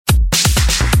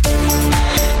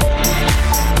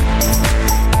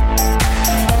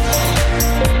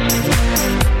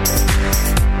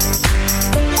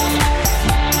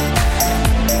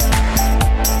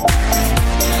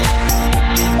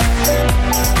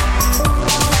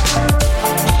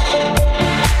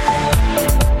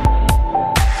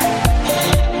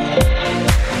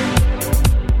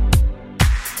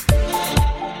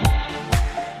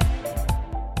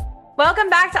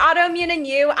Yin and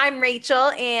You. I'm Rachel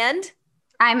and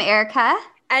I'm Erica.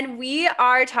 we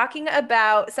are talking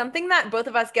about something that both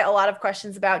of us get a lot of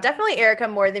questions about. Definitely Erica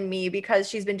more than me because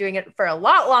she's been doing it for a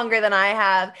lot longer than I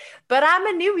have. But I'm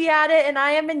a newbie at it and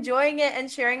I am enjoying it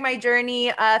and sharing my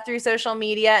journey through social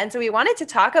media. And so we wanted to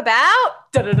talk about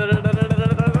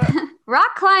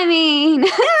rock climbing.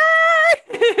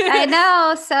 I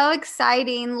know, so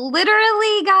exciting.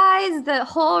 Literally, guys, the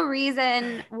whole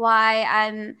reason why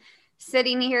I'm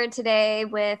sitting here today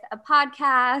with a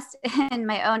podcast and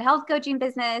my own health coaching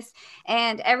business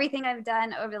and everything I've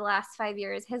done over the last 5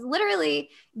 years has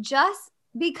literally just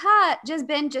because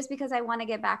I want to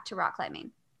get back to rock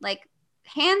climbing. Like,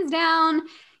 hands down,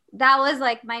 that was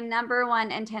like my number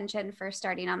one intention for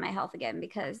starting on my health again,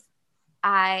 because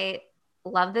I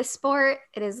love this sport.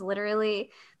 It is literally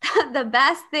the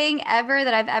best thing ever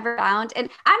that I've ever found. And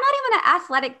I'm not even an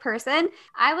athletic person.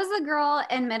 I was a girl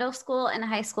in middle school and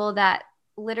high school that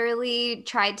literally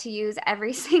tried to use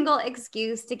every single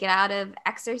excuse to get out of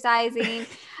exercising.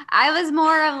 I was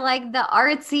more of like the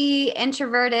artsy,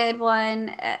 introverted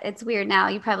one. It's weird now.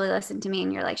 You probably listen to me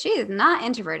and you're like, she is not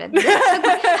introverted. This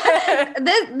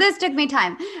took me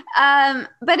time.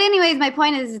 But anyways, my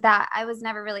point is that I was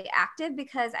never really active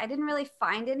because I didn't really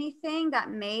find anything that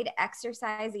made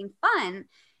exercising fun.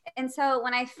 And so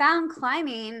when I found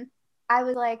climbing, I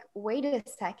was like, wait a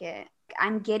second.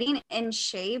 I'm getting in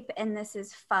shape and this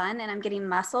is fun and I'm getting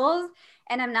muscles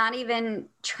and I'm not even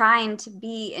trying to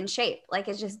be in shape. Like,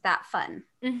 it's just that fun.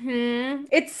 Mm-hmm.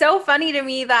 It's so funny to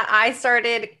me that I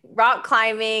started rock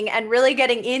climbing and really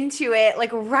getting into it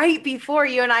like right before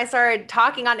you and I started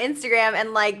talking on Instagram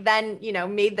and like then,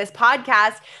 made this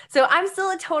podcast. So I'm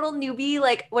still a total newbie,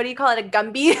 like what do you call it? A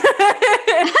Gumby.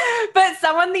 But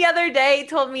someone the other day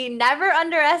told me never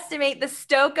underestimate the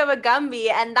stoke of a Gumby.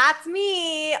 And that's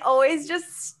me, always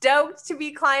just stoked to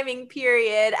be climbing,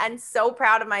 period. And so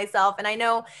proud of myself. And I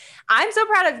know I'm so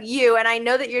proud of you. And I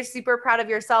know that you're super proud of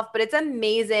yourself, but it's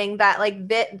amazing that like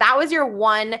that was your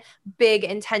one big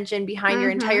intention behind your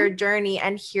entire journey.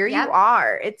 And here you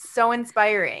are. It's so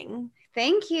inspiring.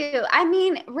 Thank you. I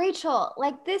mean, Rachel,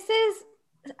 like this is,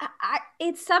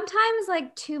 it's sometimes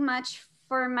like too much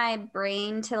for my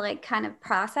brain to like kind of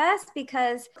process,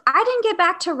 because I didn't get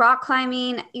back to rock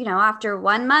climbing, after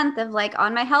 1 month of like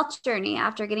on my health journey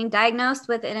after getting diagnosed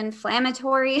with an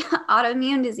inflammatory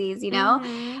autoimmune disease,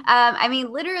 I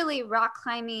mean, literally rock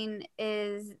climbing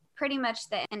is pretty much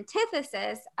the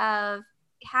antithesis of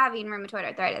having rheumatoid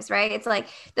arthritis, right? It's like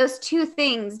those two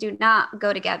things do not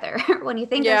go together. When you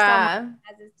think of someone who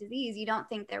has this disease, you don't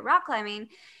think they're rock climbing.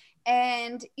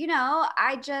 And,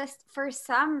 I just, for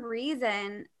some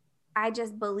reason, I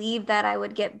just believed that I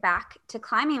would get back to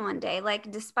climbing one day.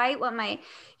 Like, despite what my,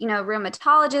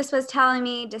 rheumatologist was telling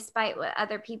me, despite what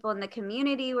other people in the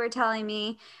community were telling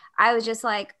me, I was just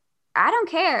like, I don't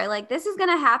care. Like, this is going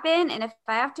to happen. And if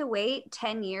I have to wait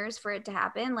 10 years for it to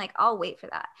happen, like, I'll wait for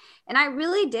that. And I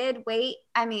really did wait.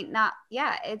 I mean,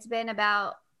 it's been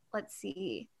about, let's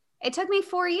see, it took me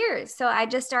 4 years. So I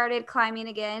just started climbing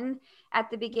again at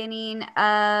the beginning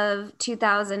of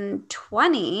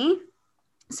 2020.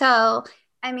 So,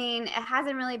 I mean, it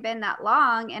hasn't really been that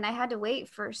long and I had to wait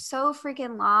for so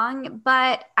freaking long,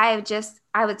 but I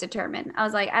was determined. I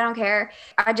was like, I don't care.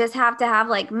 I just have to have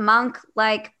like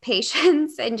monk-like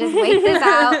patience and just wait this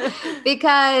out,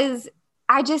 because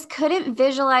I just couldn't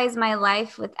visualize my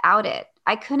life without it.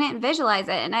 I couldn't visualize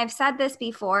it. And I've said this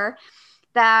before,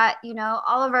 that,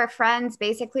 all of our friends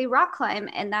basically rock climb.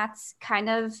 And that's kind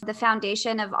of the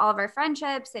foundation of all of our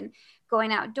friendships and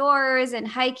going outdoors and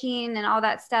hiking and all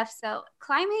that stuff. So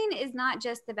climbing is not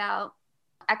just about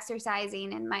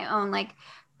exercising and my own like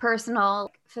personal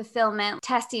fulfillment,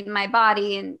 testing my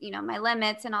body and, my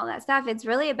limits and all that stuff. It's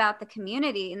really about the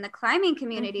community and the climbing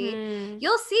community. Mm-hmm.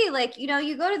 You'll see, like,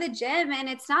 you go to the gym and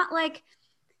it's not like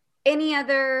any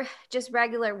other just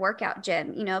regular workout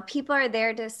gym. People are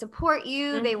there to support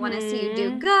you. They want to see you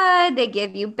do good. They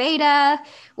give you beta,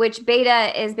 which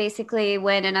beta is basically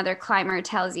when another climber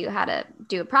tells you how to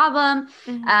do a problem.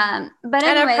 But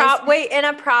anyways, and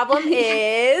a problem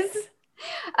is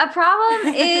a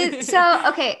problem is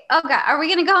okay. Oh God, are we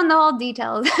going to go in the whole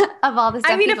details of all this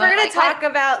stuff? I mean, if we're going to talk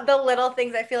about the little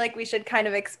things, I feel like we should kind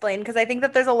of explain, because I think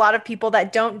that there's a lot of people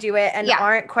that don't do it and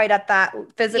aren't quite at that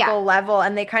physical level.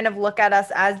 And they kind of look at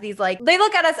us as these, like, they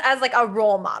look at us as like a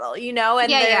role model,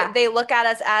 and they look at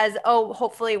us as, oh,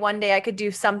 hopefully one day I could do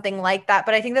something like that.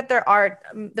 But I think that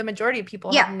the majority of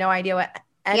people have no idea what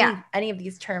any of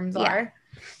these terms are.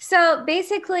 So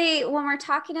basically, when we're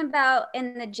talking about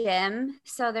in the gym,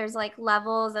 so there's like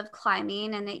levels of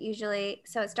climbing, and it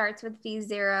starts with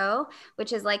V0,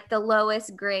 which is like the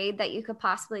lowest grade that you could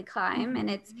possibly climb. And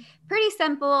it's pretty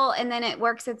simple. And then it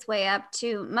works its way up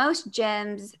to most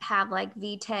gyms have like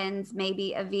V10s,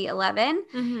 maybe a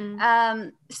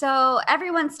V11. So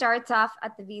everyone starts off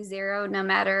at the V0, no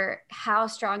matter how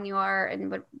strong you are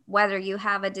and whether you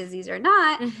have a disease or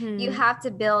not. You have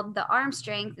to build the arm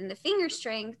strength and the finger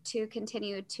strength to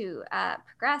continue to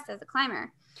progress as a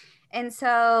climber. And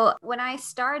so when I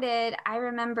started, I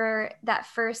remember that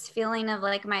first feeling of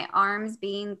like my arms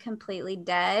being completely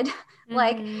dead,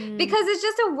 like, because it's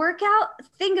just a workout.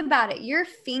 Think about it. Your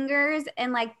fingers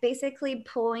and like basically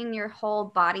pulling your whole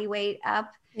body weight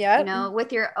up, you know,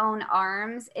 with your own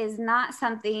arms is not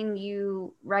something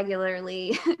you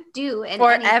regularly do in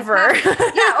or ever.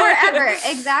 Yeah, or ever.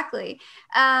 Exactly.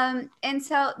 And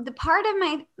so the part of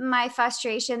my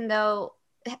frustration though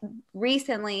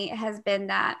recently has been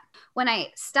that when I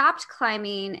stopped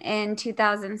climbing in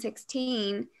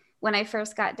 2016, when I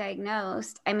first got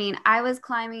diagnosed, I mean, I was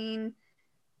climbing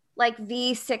like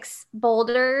V6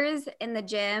 boulders in the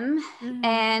gym,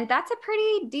 and that's a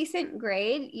pretty decent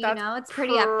grade. It's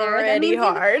pretty up there. That means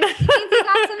hard. It means you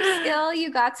got some skill,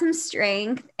 you got some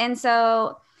strength. And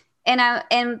so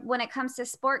and when it comes to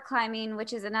sport climbing,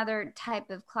 which is another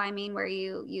type of climbing where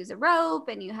you use a rope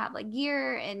and you have like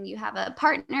gear and you have a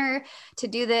partner to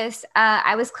do this,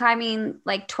 I was climbing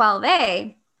like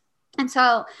 12A. And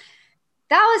so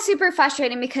that was super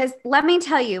frustrating because let me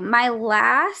tell you, my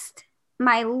last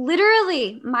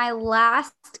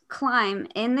climb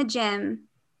in the gym,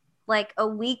 like a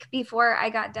week before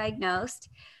I got diagnosed,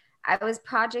 I was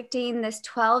projecting this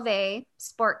 12A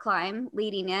sport climb,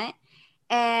 leading it.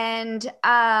 And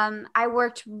I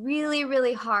worked really,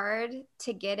 really hard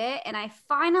to get it. And I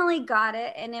finally got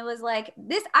it. And it was like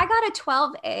this, I got a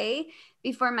 12A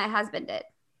before my husband did.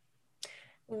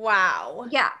 Wow.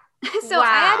 Yeah. So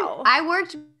wow. I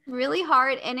worked really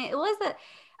hard, and it was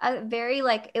a very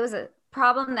like, it was a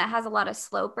problem that has a lot of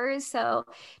slopers. So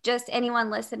just anyone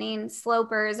listening,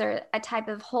 slopers are a type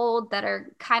of hold that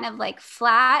are kind of like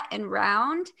flat and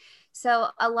round. So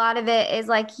a lot of it is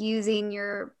like using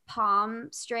your palm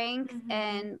strength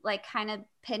and like kind of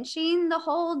pinching the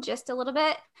hold just a little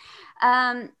bit.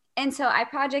 And so I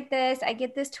project this, I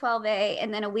get this 12A,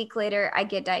 and then a week later I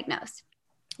get diagnosed.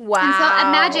 Wow. And so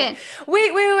imagine.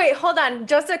 Wait. Hold on.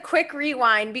 Just a quick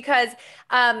rewind, because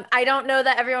I don't know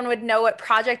that everyone would know what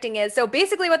projecting is. So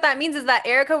basically what that means is that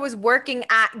Erica was working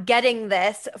at getting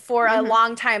this for a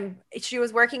long time. She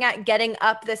was working at getting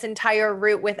up this entire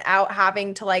route without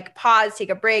having to like pause,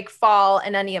 take a break, fall,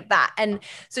 and any of that. And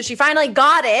so she finally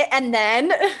got it. And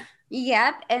then.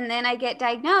 Yep. And then I get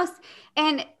diagnosed.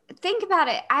 And think about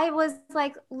it. I was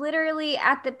like literally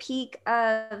at the peak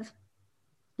of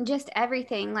just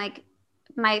everything, like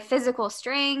my physical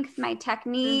strength, my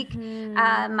technique,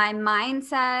 my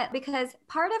mindset, because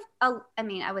part of,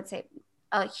 I would say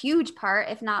a huge part,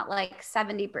 if not like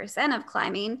 70% of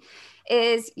climbing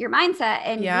is your mindset.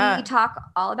 And we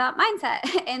talk all about mindset,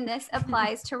 and this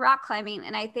applies to rock climbing.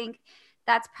 And I think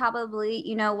that's probably,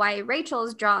 why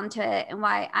Rachel's drawn to it and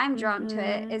why I'm drawn to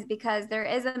it is because there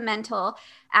is a mental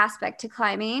aspect to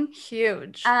climbing.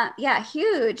 Huge. Yeah,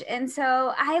 huge. And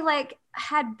so I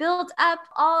had built up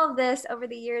all of this over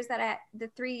the years the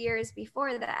 3 years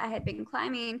before that I had been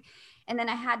climbing. And then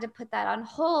I had to put that on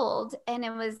hold. And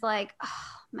it was like,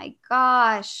 oh my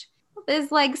gosh,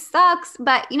 this like sucks.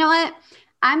 But you know what?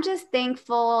 I'm just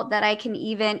thankful that I can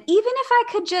even if I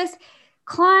could just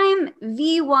climb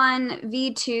V1,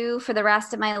 V2 for the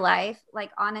rest of my life.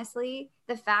 Like, honestly,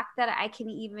 the fact that I can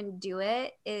even do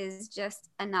it is just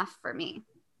enough for me.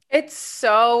 It's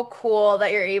so cool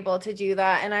that you're able to do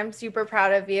that. And I'm super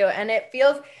proud of you. And it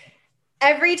feels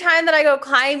every time that I go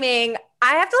climbing,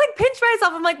 I have to like pinch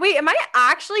myself. I'm like, wait, am I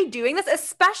actually doing this?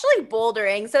 Especially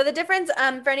bouldering. So the difference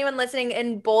for anyone listening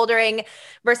in bouldering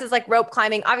versus like rope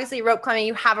climbing, obviously rope climbing,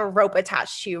 you have a rope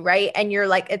attached to you, right? And you're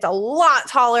like, it's a lot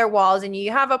taller walls and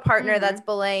you have a partner that's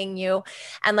belaying you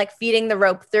and like feeding the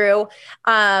rope through.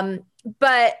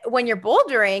 But when you're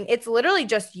bouldering, it's literally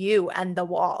just you and the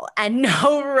wall and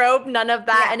no rope, none of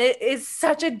that. Yeah. And it is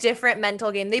such a different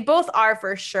mental game. They both are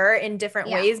for sure in different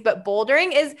ways, but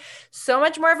bouldering is so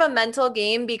much more of a mental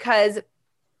game because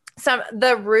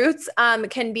the routes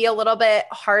can be a little bit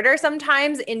harder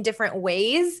sometimes in different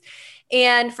ways.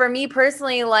 And for me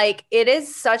personally, like it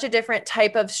is such a different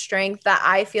type of strength that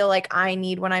I feel like I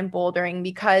need when I'm bouldering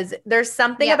because there's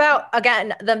something about,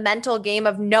 again, the mental game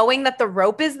of knowing that the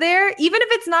rope is there, even if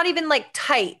it's not even like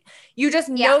tight, You just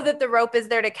know that the rope is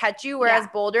there to catch you, whereas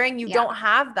bouldering, you don't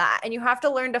have that. And you have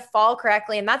to learn to fall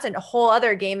correctly. And that's a whole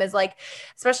other game, is like,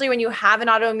 especially when you have an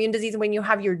autoimmune disease, when you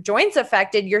have your joints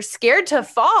affected, you're scared to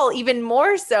fall even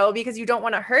more so because you don't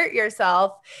want to hurt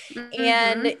yourself.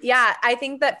 And yeah, I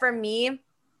think that for me,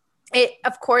 it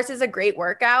of course is a great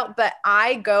workout, but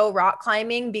I go rock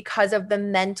climbing because of the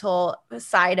mental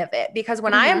side of it. Because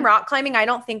when I am rock climbing, I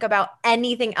don't think about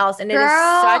anything else. And it is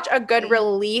such a good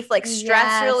relief, like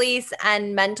stress release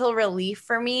and mental relief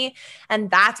for me.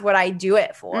 And that's what I do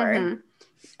it for.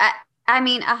 I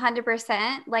mean,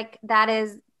 100%. Like that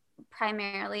is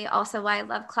primarily also why I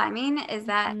love climbing, is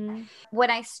that when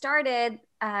I started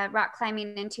rock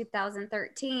climbing in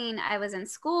 2013, I was in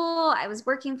school, I was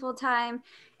working full time,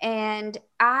 and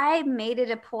I made it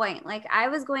a point. Like I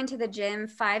was going to the gym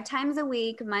 5 times a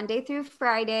week, Monday through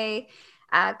Friday,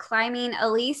 climbing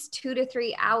at least 2 to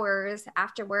 3 hours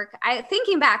after work.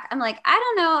 Thinking back, I'm like, I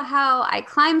don't know how I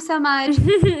climbed so much,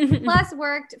 plus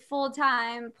worked full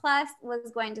time, plus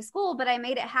was going to school, but I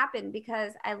made it happen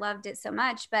because I loved it so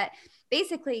much. But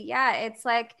basically, yeah, it's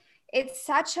like, it's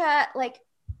such a, like,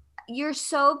 you're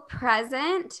so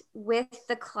present with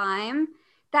the climb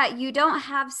that you don't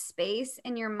have space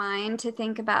in your mind to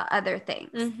think about other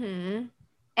things.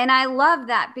 And I love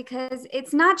that, because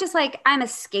it's not just like I'm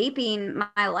escaping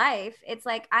my life. It's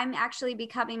like I'm actually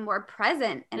becoming more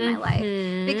present in my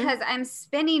life, because I'm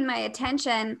spending my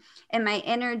attention and my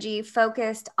energy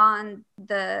focused on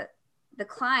the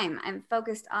climb. I'm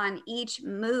focused on each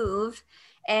move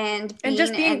and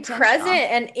just being present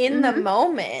and in the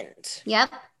moment.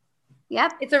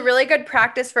 Yep. It's a really good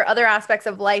practice for other aspects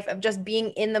of life, of just being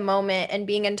in the moment and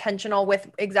being intentional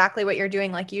with exactly what you're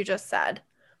doing, like you just said.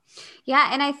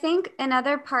 Yeah. And I think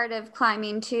another part of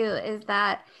climbing too is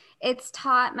that it's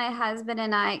taught my husband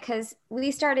and I, because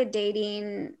we started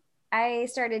dating. I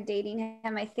started dating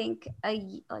him, I think,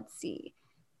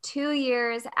 2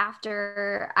 years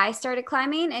after I started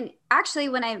climbing. And actually,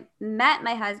 when I met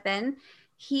my husband,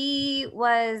 he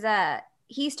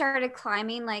started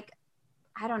climbing like,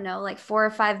 I don't know, like 4 or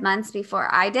 5 months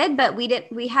before I did, but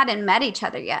we hadn't met each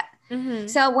other yet.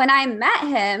 So when I met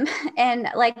him, and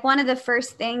like one of the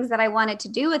first things that I wanted to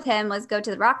do with him was go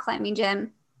to the rock climbing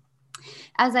gym.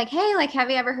 I was like, hey, like, have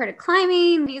you ever heard of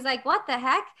climbing? And he's like, what the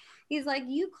heck? He's like,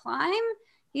 you climb?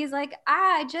 He's like,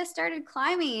 I just started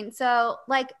climbing. So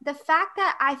like the fact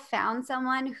that I found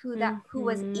someone who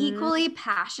was equally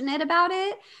passionate about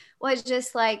it was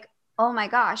just like, oh my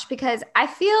gosh, because I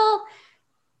feel,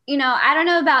 I don't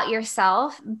know about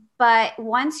yourself, but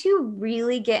once you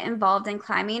really get involved in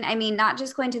climbing, I mean, not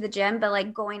just going to the gym, but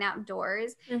like going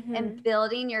outdoors and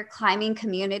building your climbing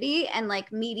community and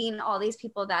like meeting all these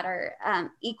people that are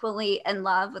equally in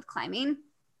love with climbing,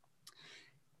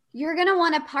 you're going to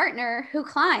want a partner who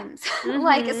climbs.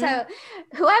 Like, so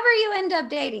whoever you end up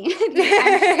dating, I'm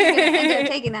sure you're going to end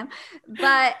up taking them.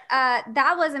 But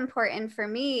that was important for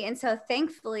me. And so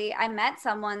thankfully I met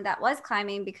someone that was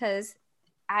climbing, because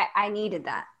I needed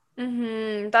that.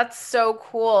 That's so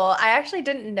cool. I actually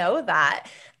didn't know that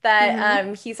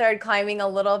he started climbing a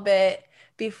little bit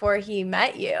before he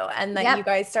met you, and then you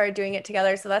guys started doing it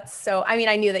together. So that's so, I mean,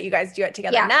 I knew that you guys do it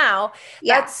together now.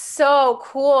 That's so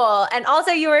cool. And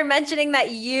also you were mentioning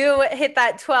that you hit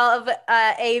that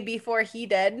 12A before he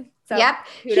did. So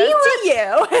kudos to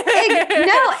you.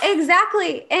 No,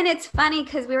 exactly. And it's funny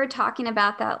because we were talking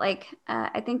about that like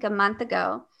I think a month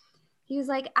ago. He was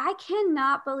like, I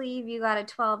cannot believe you got a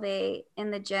 12A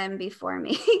in the gym before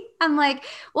me. I'm like,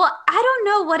 well, I don't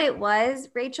know what it was,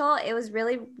 Rachel. It was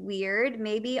really weird.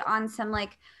 Maybe on some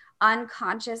like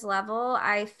unconscious level,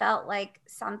 I felt like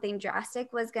something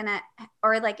drastic was gonna,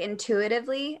 or like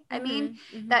intuitively,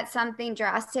 that something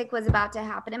drastic was about to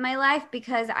happen in my life,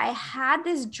 because I had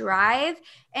this drive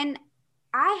and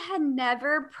I had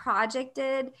never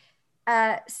projected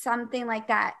something like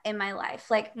that in my life,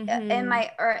 like in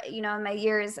my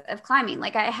years of climbing.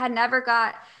 Like I had never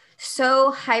got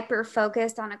so hyper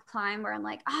focused on a climb where I'm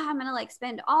like, I'm gonna like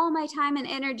spend all my time and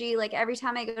energy like every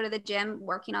time I go to the gym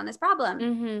working on this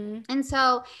problem. And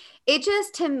so it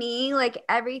just, to me, like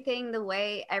the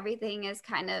way everything is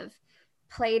kind of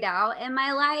played out in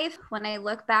my life, when I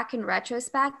look back in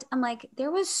retrospect, I'm like,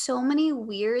 there was so many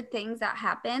weird things that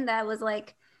happened that I was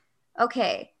like,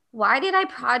 okay, why did I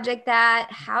project that?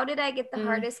 How did I get the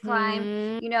hardest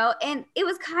climb? And it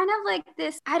was kind of like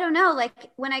this, I don't know, like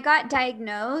when I got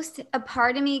diagnosed, a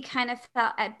part of me kind of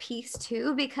felt at peace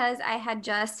too, because I had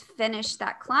just finished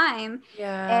that climb.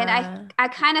 And I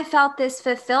kind of felt this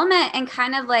fulfillment and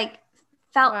kind of like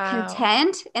felt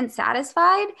content and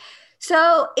satisfied.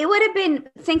 So it would have been,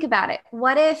 think about it.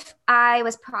 What if I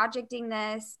was projecting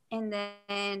this and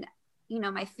then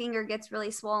my finger gets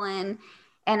really swollen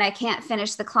and I can't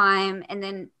finish the climb. And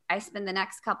then I spend the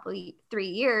next 4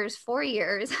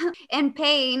 years in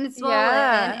pain,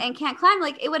 swollen, and can't climb.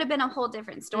 Like, it would have been a whole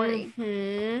different story.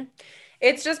 Mm-hmm.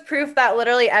 It's just proof that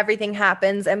literally everything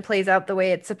happens and plays out the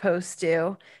way it's supposed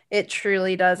to. It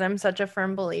truly does. I'm such a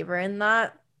firm believer in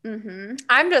that. Mm-hmm.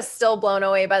 I'm just still blown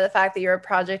away by the fact that you're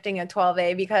projecting a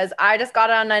 12A, because I just got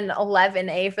on an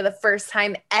 11A for the first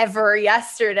time ever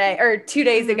yesterday or 2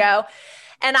 days ago.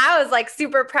 And I was like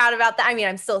super proud about that. I mean,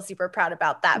 I'm still super proud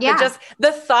about that. Yeah. But just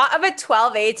the thought of a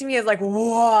 12A to me is like,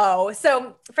 whoa.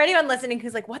 So for anyone listening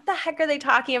who's like, what the heck are they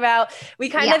talking about? We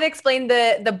kind of explained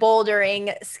the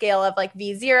bouldering scale of like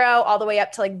V0 all the way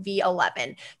up to like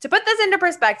V11. To put this into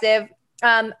perspective,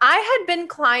 I had been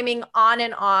climbing on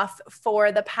and off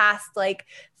for the past like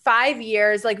 5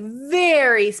 years, like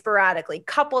very sporadically,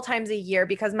 couple times a year,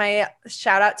 because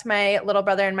shout out to my little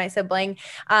brother and my sibling,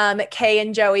 Kay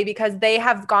and Joey, because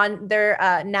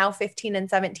they're now 15 and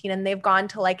 17, and they've gone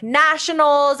to like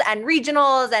nationals and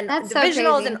regionals and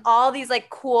divisionals and all these like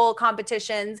cool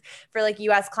competitions for like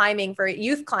US climbing, for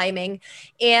youth climbing.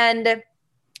 And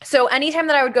so anytime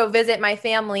that I would go visit my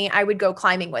family, I would go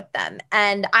climbing with them.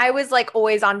 And I was like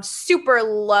always on super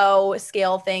low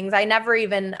scale things. I never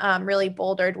even really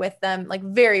bouldered with them, like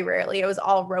very rarely. It was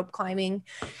all rope climbing.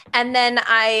 And then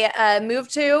I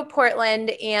moved to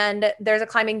Portland, and there's a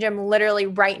climbing gym literally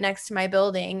right next to my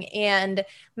building. And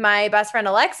my best friend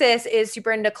Alexis is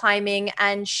super into climbing,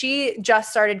 and she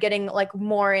just started getting like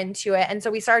more into it. And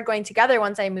so we started going together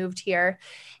once I moved here.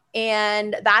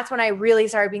 And that's when I really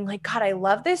started being like, God, I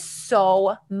love this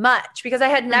so much, because I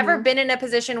had never been in a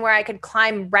position where I could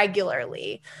climb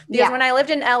regularly. Because when I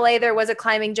lived in LA, there was a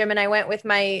climbing gym, and I went with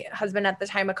my husband at the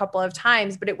time a couple of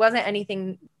times, but it wasn't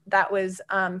anything that was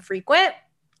frequent.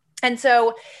 And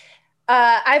so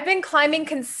I've been climbing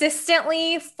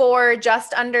consistently for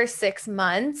just under 6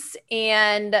 months.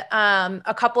 And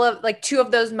two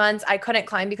of those months I couldn't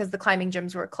climb because the climbing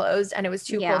gyms were closed and it was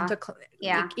too cold to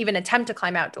even attempt to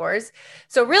climb outdoors.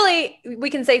 So really, we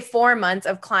can say 4 months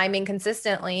of climbing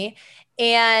consistently.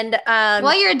 And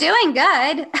well, you're doing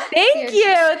good. Thank you.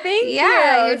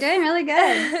 Yeah, you're doing really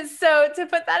good. So to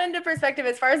put that into perspective,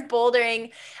 as far as bouldering,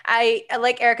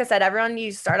 like Erica said,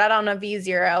 you start out on a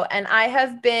V0, and I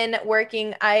have been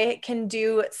working. I can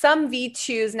do some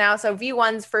V2s now. So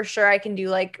V1s for sure, I can do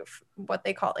like what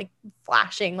they call like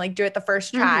flashing, like do it the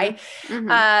first try.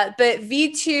 But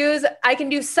V2s, I can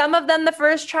do some of them the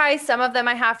first try. Some of them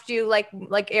I have to like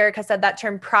Erica said, that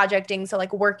term projecting. So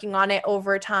like working on it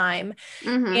over time.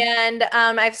 And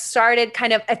I've started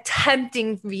kind of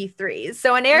attempting V3s.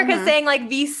 So when Erica's saying like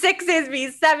V6s,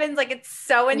 V7s, like it's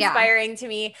so inspiring to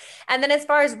me. And then as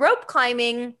far as rope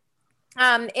climbing,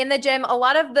 in the gym, a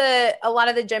lot of the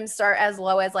gyms start as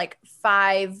low as like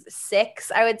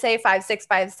 5.6, I would say 5.6,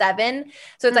 5.7.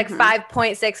 So it's like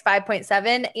 5.6,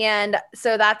 5.7. And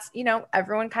so that's,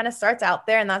 everyone kind of starts out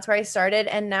there, and that's where I started.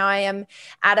 And now I am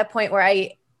at a point where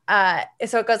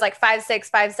so it goes like 5.6,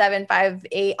 5.7,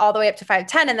 5.8, all the way up to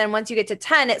 5.10. And then once you get to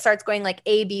 10, it starts going like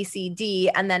A, B, C, D,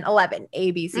 and then 11,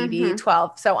 A, B, C, D,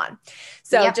 12, so on.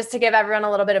 So just to give everyone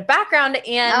a little bit of background.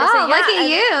 And look at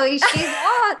you.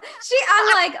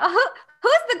 I'm like,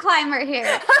 who's the climber here?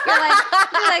 You're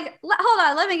like, hold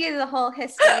on, let me give you the whole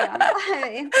history on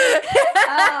climbing.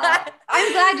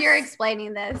 I'm glad you're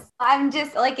explaining this. I'm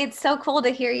just like, it's so cool to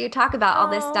hear you talk about all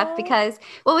this stuff, because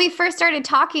when we first started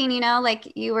talking,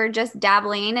 like you were just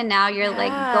dabbling, and now you're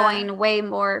like going way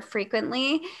more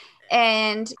frequently.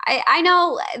 And I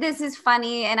know this is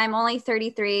funny, and I'm only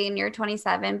 33 and you're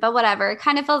 27, but whatever. It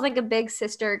kind of feels like a big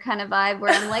sister kind of vibe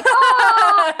where I'm like,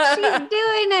 oh, she's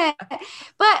doing it.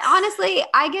 But honestly,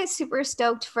 I get super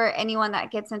stoked for anyone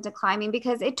that gets into climbing,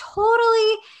 because it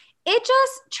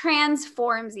just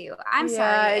transforms you. I'm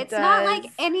sorry. It's not like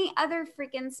any other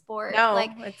freaking sport. No,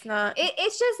 like it's not.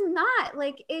 It's just not.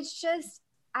 Like, it's just,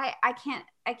 I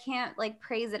can't like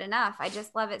praise it enough. I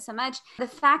just love it so much. The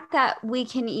fact that we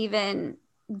can even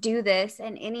do this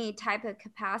in any type of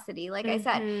capacity. Like I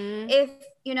said,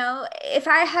 if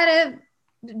I had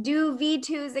to do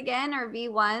V2s again or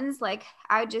V1s, like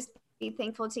I would just be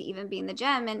thankful to even be in the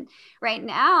gym. And right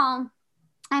now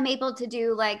I'm able to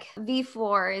do like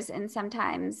V4s, and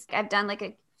sometimes I've done like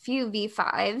a few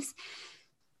V5s.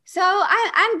 So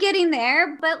I'm getting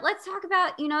there, but let's talk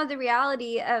about, the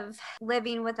reality of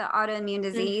living with an autoimmune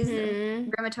disease,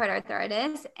 rheumatoid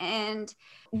arthritis, and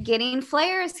getting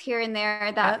flares here and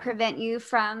there that prevent you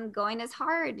from going as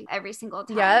hard every single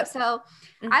time. So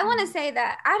I want to say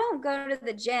that I don't go to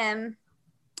the gym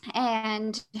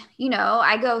And,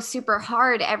 I go super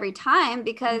hard every time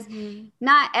because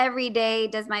not every day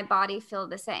does my body feel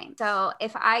the same. So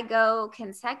if I go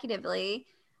consecutively,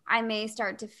 I may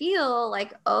start to feel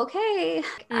like, okay,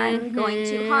 I'm going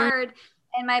too hard,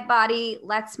 and my body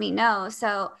lets me know.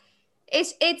 So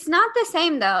it's not the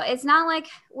same though. It's not like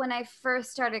when I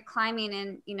first started climbing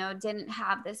and, didn't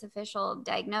have this official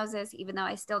diagnosis, even though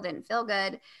I still didn't feel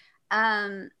good.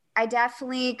 I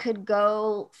definitely could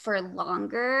go for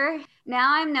longer.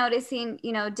 Now I'm noticing,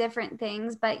 different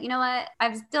things, but you know what?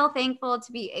 I'm still thankful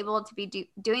to be able to be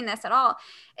doing this at all.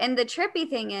 And the trippy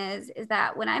thing is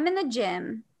that when I'm in the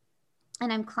gym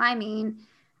and I'm climbing,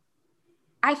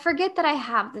 I forget that I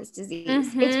have this disease.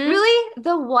 It's really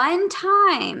the one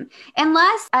time,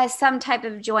 unless some type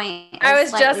of joint. I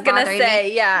was just going to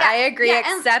say, I agree.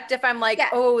 Yeah, except if I'm like,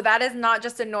 oh, that is not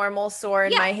just a normal sore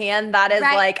in my hand. That is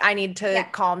like, I need to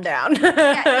calm down.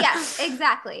 Yes,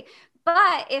 exactly.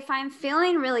 But if I'm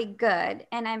feeling really good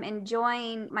and I'm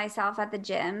enjoying myself at the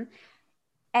gym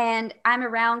and I'm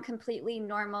around completely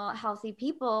normal, healthy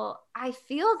people, I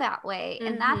feel that way.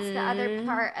 And that's the other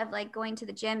part of like going to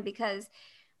the gym, because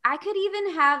I could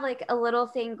even have like a little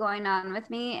thing going on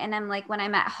with me. And I'm like, when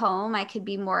I'm at home, I could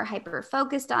be more hyper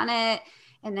focused on it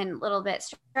and then a little bit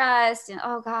stressed and,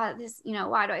 oh God, this,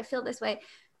 why do I feel this way?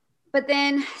 But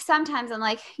then sometimes I'm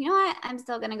like, you know what? I'm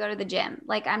still going to go to the gym.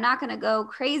 Like, I'm not going to go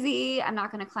crazy. I'm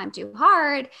not going to climb too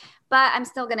hard, but I'm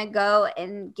still going to go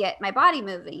and get my body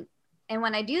moving. And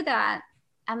when I do that,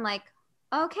 I'm like,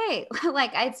 okay,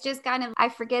 like it's just kind of, I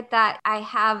forget that I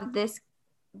have this,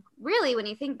 really, when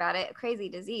you think about it, a crazy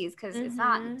disease, because it's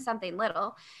not something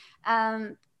little.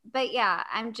 But yeah,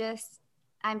 I'm just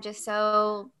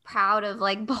so proud of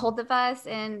like both of us.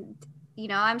 And,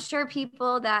 I'm sure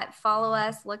people that follow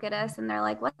us look at us and they're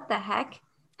like, what the heck?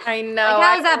 I know. Like,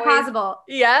 how is that possible?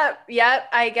 Yep.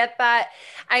 I get that.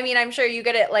 I mean, I'm sure you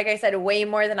get it, like I said, way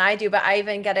more than I do, but I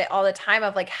even get it all the time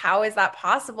of like, how is that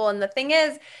possible? And the thing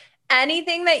is,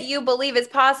 anything that you believe is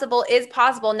possible is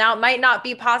possible. Now, it might not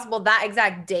be possible that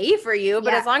exact day for you,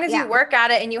 but as long as you work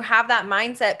at it and you have that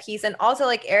mindset piece, and also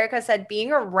like Erica said,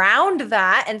 being around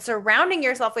that and surrounding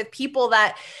yourself with people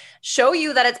that show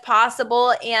you that it's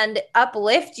possible and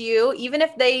uplift you, even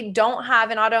if they don't have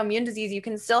an autoimmune disease, you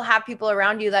can still have people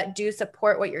around you that do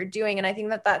support what you're doing. And I think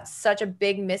that that's such a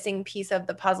big missing piece of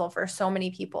the puzzle for so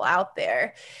many people out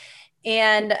there.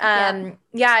 And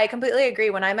I completely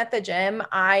agree. When I'm at the gym,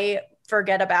 I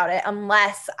forget about it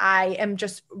unless I am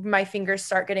just, my fingers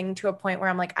start getting to a point where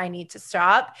I'm like, I need to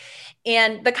stop.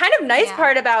 And the kind of nice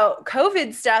part about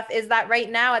COVID stuff is that right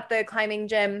now at the climbing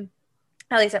gym,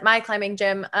 at least at my climbing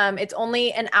gym, it's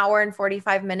only an hour and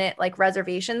 45-minute like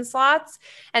reservation slots.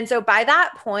 And so by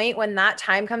that point, when that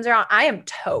time comes around, I am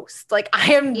toast. Like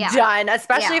I am done,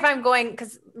 especially if I'm going,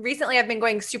 because recently I've been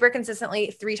going super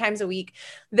consistently 3 times a week.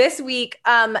 This week,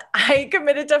 I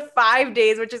committed to 5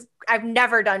 days, which is I've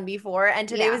never done before. And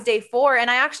today was day 4. And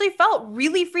I actually felt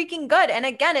really freaking good. And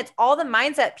again, it's all the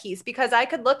mindset piece, because I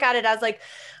could look at it as like,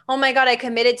 oh my God, I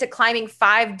committed to climbing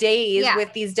 5 days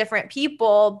with these different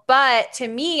people. But to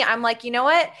me, I'm like, you know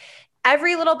what?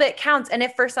 Every little bit counts. And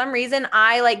if for some reason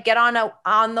I like get on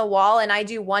the wall and I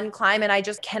do one climb and I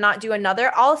just cannot do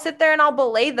another, I'll sit there and I'll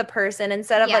belay the person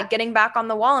instead of like getting back on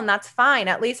the wall. And that's fine.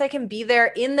 At least I can be there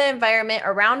in the environment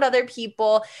around other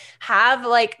people, have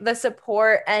like the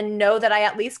support, and know that I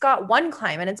at least got one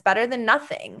climb, and it's better than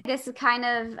nothing. This kind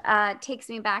of takes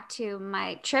me back to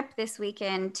my trip this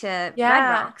weekend to Red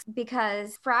Rocks,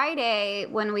 because Friday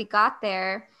when we got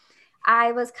there,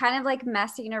 I was kind of like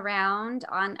messing around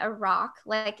on a rock.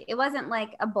 Like it wasn't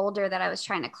like a boulder that I was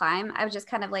trying to climb. I was just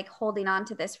kind of like holding on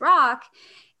to this rock,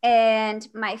 and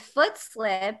my foot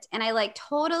slipped and I like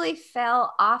totally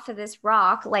fell off of this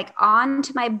rock, like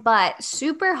onto my butt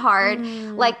super hard,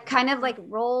 like kind of like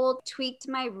rolled, tweaked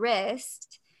my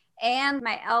wrist and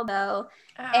my elbow.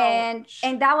 Ouch.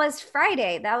 And that was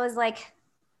Friday. That was like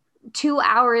 2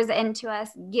 hours into us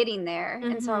getting there.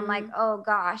 And so I'm like, oh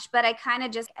gosh. But I kind of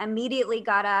just immediately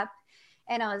got up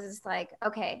and I was just like,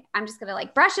 okay, I'm just gonna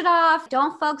like brush it off.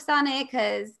 Don't focus on it,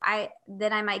 because I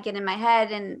might get in my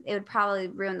head and it would probably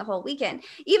ruin the whole weekend,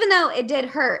 even though it did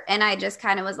hurt. And I just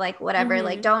kind of was like, whatever,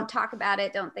 like don't talk about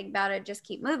it, don't think about it, just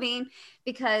keep moving,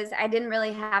 because I didn't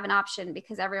really have an option,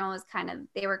 because everyone was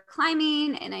they were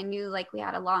climbing and I knew like we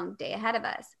had a long day ahead of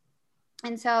us.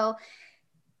 And so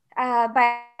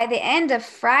by the end of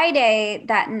Friday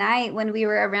that night, when we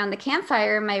were around the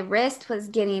campfire, my wrist was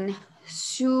getting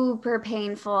super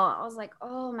painful. I was like,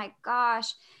 oh my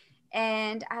gosh.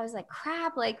 And I was like,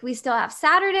 crap, like we still have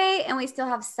Saturday and we still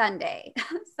have Sunday.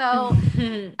 So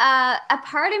a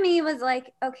part of me was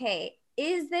like, okay,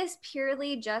 is this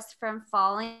purely just from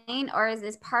falling, or is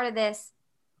this part of this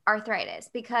arthritis?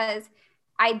 Because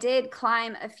I did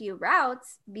climb a few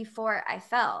routes before I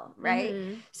fell, right?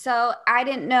 Mm-hmm. So I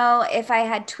didn't know if I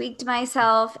had tweaked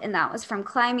myself and that was from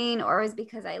climbing, or was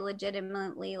because I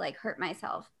legitimately like hurt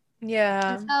myself.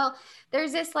 Yeah. And so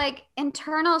there's this like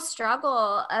internal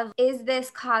struggle of, is this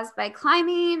caused by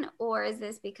climbing, or is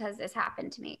this because this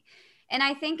happened to me? And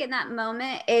I think in that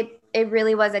moment, it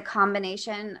really was a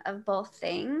combination of both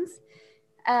things.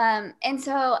 And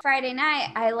so Friday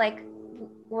night, I like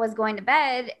was going to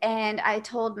bed, and I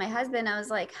told my husband, I was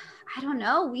like, I don't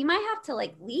know, we might have to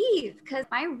like leave, because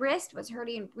my wrist was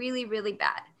hurting really, really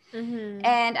bad. Mm-hmm.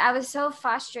 And I was so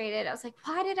frustrated. I was like,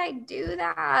 why did I do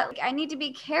that? Like, I need to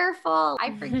be careful.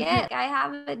 I forget I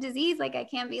have a disease. Like, I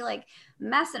can't be like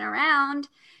messing around.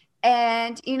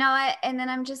 And you know what? And then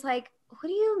I'm just like, what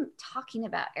are you talking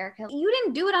about, Erica? You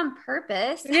didn't do it on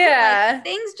purpose. Yeah. Like,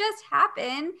 things just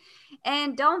happen,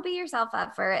 and don't beat yourself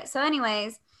up for it. So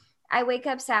anyways, I wake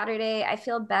up Saturday, I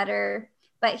feel better.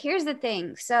 But here's the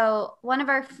thing. So one of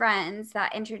our friends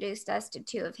that introduced us to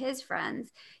two of his friends,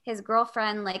 his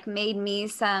girlfriend like made me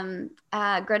some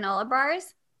granola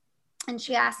bars. And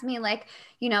she asked me like,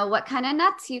 you know, what kind of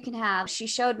nuts you can have. She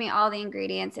showed me all the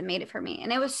ingredients and made it for me.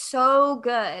 And it was so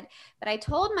good. But I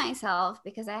told myself,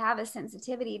 because I have a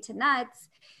sensitivity to nuts,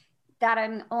 that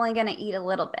I'm only going to eat a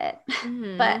little bit.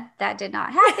 Mm-hmm. But that did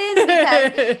not happen,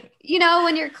 because, you know,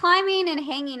 when you're climbing and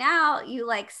hanging out, you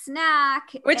like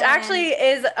snack. Which actually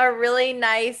is a really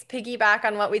nice piggyback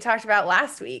on what we talked about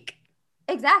last week.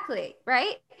 Exactly.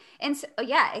 Right. And so,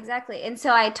 yeah, exactly. And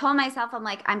so I told myself, I'm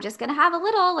like, I'm just going to have a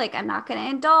little, like, I'm not going to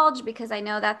indulge, because I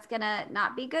know that's going to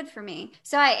not be good for me.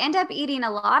 So I end up eating a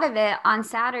lot of it on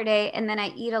Saturday, and then I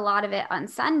eat a lot of it on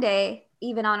Sunday,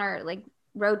 even on our like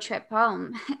road trip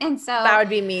home. And so that would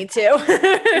be me too.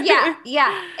 yeah.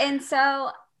 Yeah. And so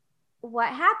what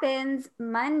happens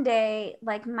Monday,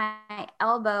 like my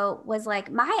elbow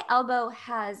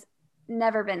has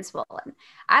never been swollen.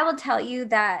 I will tell you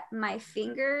that my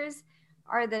fingers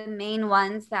are the main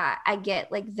ones that I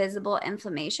get like visible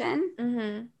inflammation.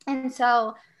 Mm-hmm. And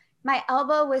so my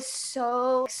elbow was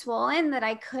so swollen that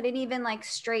I couldn't even like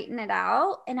straighten it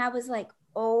out. And I was like,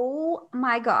 oh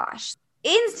my gosh,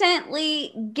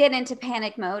 instantly get into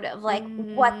panic mode of like,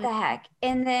 what the heck?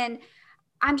 And then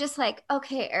I'm just like,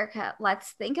 okay, Erica,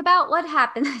 let's think about what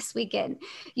happened this weekend.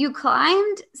 You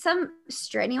climbed some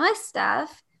strenuous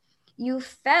stuff. You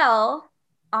fell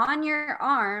on your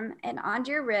arm and on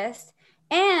your wrist,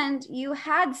 and you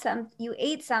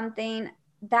ate something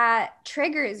that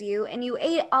triggers you, and you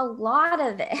ate a lot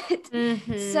of it.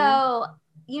 Mm-hmm. So,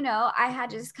 you know, I had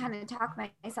to just kind of talk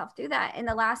myself through that. In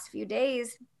the last few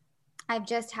days, I've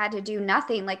just had to do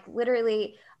nothing, like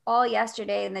literally all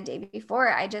yesterday and the day before.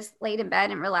 I just laid in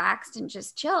bed and relaxed and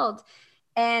just chilled.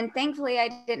 And thankfully,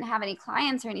 I didn't have any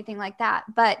clients or anything like that.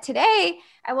 But today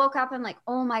I woke up and like,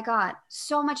 oh my God,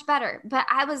 so much better. But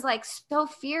I was like so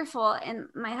fearful. And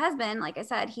my husband, like I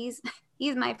said, he's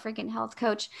my freaking health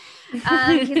coach. He's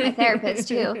my therapist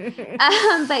too.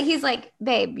 But he's like,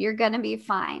 babe, you're going to be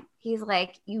fine. He's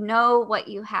like, you know what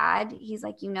you had. He's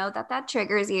like, you know that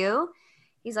triggers you.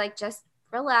 He's like, just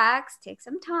relax, take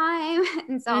some time.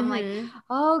 And so I'm like,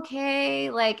 okay,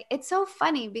 like, it's so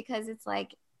funny, because it's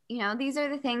like, you know, these are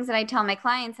the things that I tell my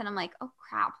clients, and I'm like, oh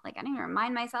crap, like I didn't even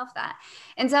remind myself that.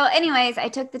 And so anyways, I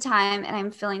took the time, and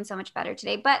I'm feeling so much better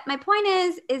today. But my point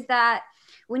is that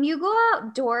when you go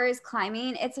outdoors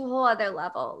climbing, it's a whole other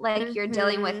level. Like you're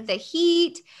dealing with the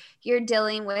heat, you're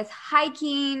dealing with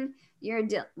hiking, you're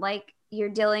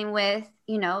dealing with,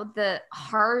 you know, the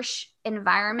harsh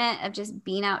environment of just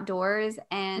being outdoors,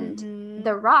 and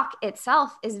the rock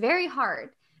itself is very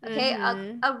hard. Okay.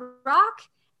 A rock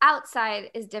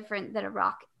outside is different than a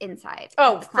rock inside.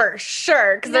 Oh, for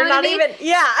sure. Because they're not even,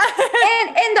 yeah.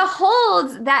 and the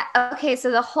holds so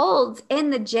the holds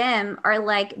in the gym are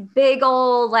like big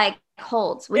old like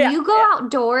holds. When you go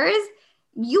outdoors,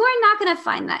 you are not going to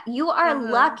find that. You are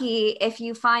lucky if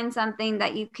you find something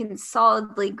that you can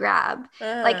solidly grab.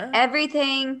 Like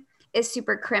everything is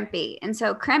super crimpy. And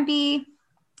so crimpy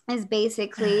is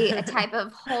basically a type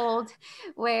of hold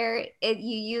where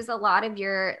you use a lot of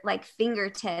your like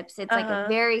fingertips. It's like a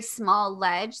very small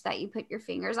ledge that you put your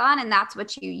fingers on, and that's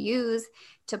what you use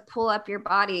to pull up your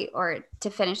body or to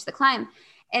finish the climb.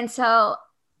 And so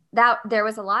that there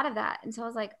was a lot of that. And so I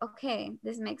was like, okay,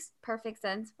 this makes perfect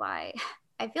sense why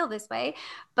I feel this way.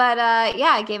 But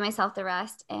yeah, I gave myself the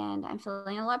rest, and I'm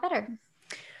feeling a lot better.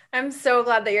 I'm so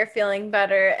glad that you're feeling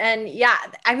better. And yeah,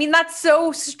 I mean, that's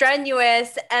so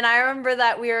strenuous. And I remember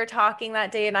that we were talking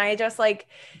that day, and I just like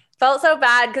Felt so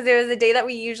bad because it was a day that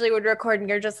we usually would record and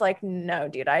you're just like, no,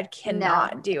 dude, I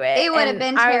cannot No, do it. it would have And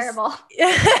been I terrible.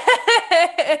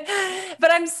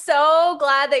 but I'm so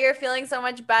glad that you're feeling so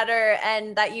much better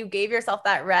and that you gave yourself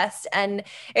that rest. And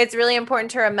it's really important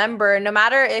to remember, no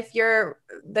matter if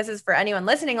this is for anyone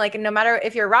listening, like no matter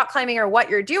if you're rock climbing or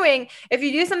what you're doing, if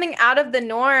you do something out of the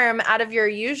norm, out of your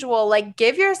usual, like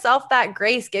give yourself that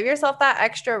grace, give yourself that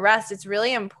extra rest. It's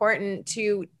really important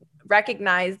to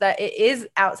recognize that it is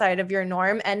outside of your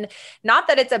norm, and not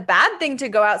that it's a bad thing to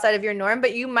go outside of your norm,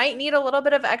 but you might need a little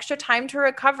bit of extra time to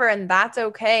recover, and that's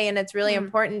okay. And it's really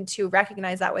important to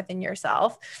recognize that within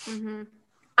yourself.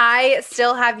 I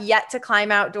still have yet to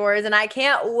climb outdoors, and I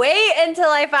can't wait until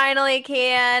I finally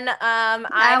can.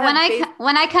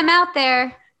 When I come out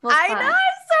there, I know, I'm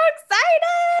so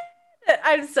excited.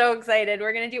 I'm so excited.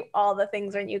 We're going to do all the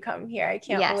things when you come here. I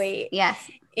can't wait. Yes.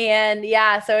 And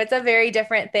yeah, so it's a very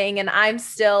different thing. And I'm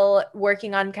still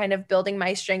working on kind of building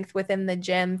my strength within the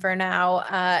gym for now,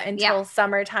 until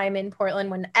summertime in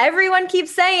Portland, when everyone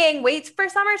keeps saying, wait for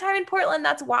summertime in Portland.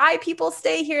 That's why people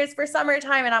stay here, is for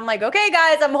summertime. And I'm like, okay,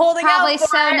 guys, I'm holding probably out for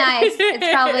so it. Nice.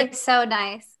 It's probably so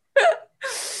nice.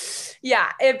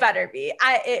 Yeah, it better be.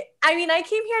 I mean, I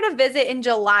came here to visit in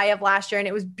July of last year and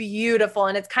it was beautiful.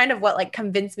 And it's kind of what like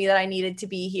convinced me that I needed to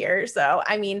be here. So,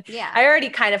 I mean, I already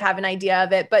kind of have an idea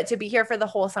of it, but to be here for the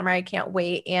whole summer, I can't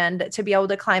wait. And to be able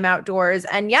to climb outdoors.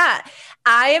 And yeah,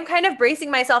 I am kind of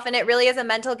bracing myself, and it really is a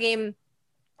mental game,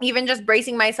 even just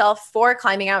bracing myself for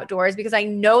climbing outdoors, because I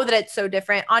know that it's so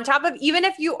different. On top of, even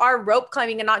if you are rope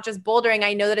climbing and not just bouldering,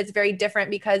 I know that it's very different,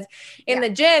 because in the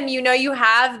gym, you know, you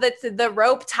have the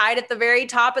rope tied at the very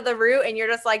top of the route and you're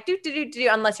just like, do,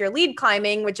 unless you're lead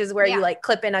climbing, which is where you like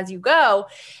clip in as you go.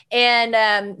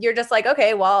 And you're just like,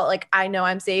 okay, well, like, I know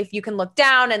I'm safe. You can look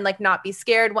down and like not be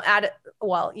scared at it.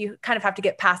 Well, you kind of have to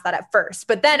get past that at first,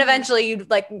 but then eventually you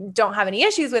like don't have any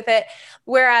issues with it.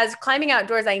 Whereas climbing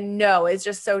outdoors, I know, is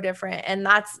just so different. And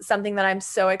that's something that I'm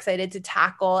so excited to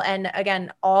tackle. And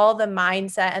again, all the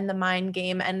mindset and the mind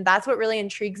game. And that's what really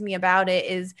intrigues me about it,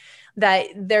 is that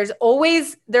there's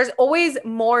always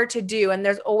more to do, and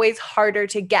there's always harder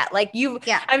to get. Like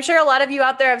I'm sure a lot of you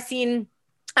out there have seen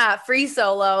Free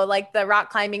Solo, like the rock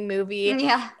climbing movie.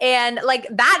 Yeah. And like,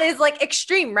 that is like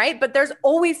extreme, right? But there's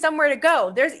always somewhere to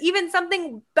go. There's even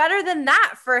something better than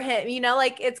that for him, you know,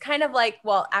 like it's kind of like,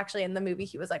 well, actually in the movie,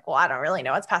 he was like, well, I don't really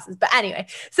know what's past this, but anyway,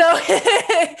 so,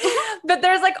 but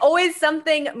there's like always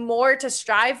something more to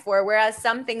strive for. Whereas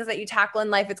some things that you tackle in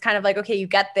life, it's kind of like, okay, you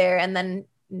get there and then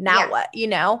now what, you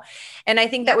know? And I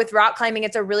think that with rock climbing,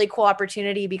 it's a really cool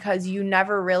opportunity, because you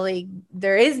never really,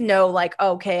 there is no like,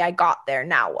 okay, I got there,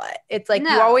 now what? It's like,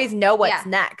 you always know what's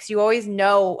next. You always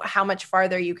know how much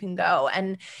farther you can go.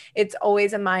 And it's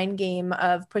always a mind game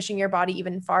of pushing your body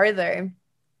even farther.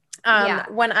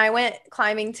 When I went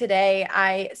climbing today,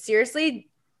 I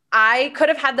could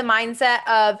have had the mindset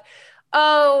of,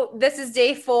 oh, this is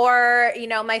day 4, you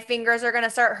know, my fingers are going to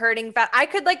start hurting. I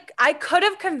could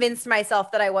have convinced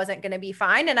myself that I wasn't going to be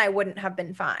fine, and I wouldn't have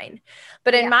been fine.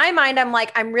 But in my mind, I'm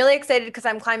like, I'm really excited because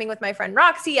I'm climbing with my friend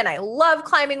Roxy, and I love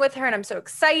climbing with her, and I'm so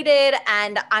excited,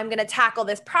 and I'm going to tackle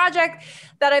this project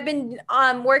that I've been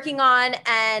working on.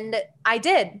 And I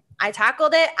did. I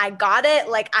tackled it. I got it.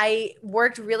 Like, I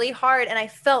worked really hard, and I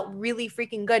felt really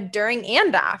freaking good during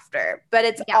and after. But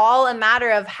it's all a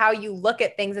matter of how you look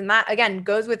at things. And that, again,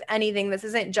 goes with anything. This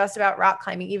isn't just about rock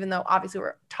climbing, even though obviously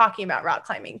we're talking about rock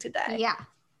climbing today. Yeah.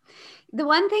 The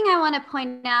one thing I want to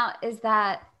point out is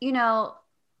that, you know,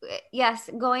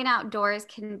 yes, going outdoors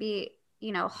can be,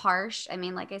 you know, harsh. I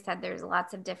mean, like I said, there's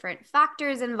lots of different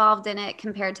factors involved in it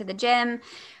compared to the gym.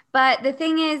 But the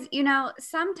thing is, you know,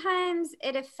 sometimes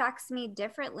it affects me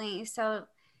differently. So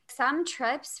some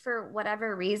trips, for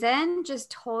whatever reason,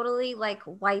 just totally like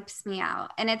wipes me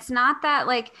out. And it's not that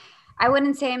like, I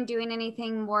wouldn't say I'm doing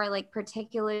anything more like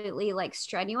particularly like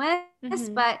strenuous,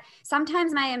 but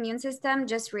sometimes my immune system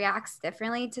just reacts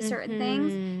differently to certain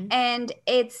things. And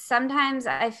it's sometimes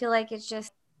I feel like it's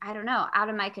just, I don't know, out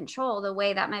of my control, the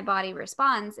way that my body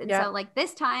responds. And so like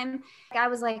this time I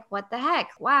was like, what the heck?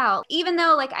 Wow. Even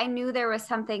though like I knew there was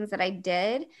some things that I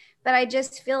did, but I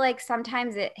just feel like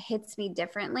sometimes it hits me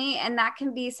differently. And that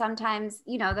can be sometimes,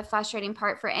 you know, the frustrating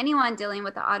part for anyone dealing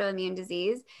with the autoimmune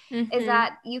disease is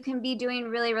that you can be doing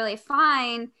really, really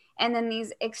fine. And then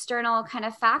these external kind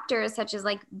of factors, such as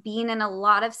like being in a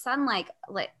lot of sunlight,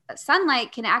 like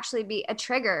sunlight can actually be a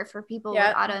trigger for people with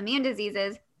autoimmune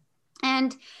diseases.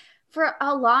 And for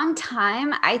a long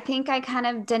time, I think I kind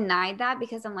of denied that,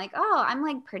 because I'm like, oh, I'm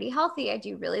like pretty healthy. I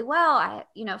do really well.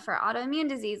 You know, for autoimmune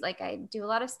disease, like I do a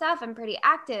lot of stuff. I'm pretty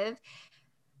active.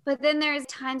 But then there's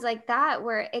times like that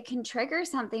where it can trigger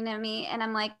something in me. And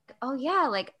I'm like, oh, yeah,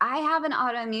 like I have an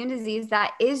autoimmune disease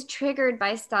that is triggered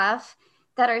by stuff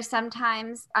that are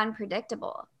sometimes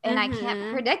unpredictable. And I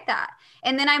can't predict that.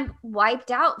 And then I'm wiped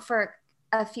out for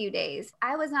a few days.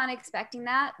 I was not expecting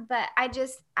that, but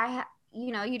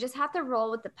you just have to roll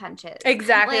with the punches.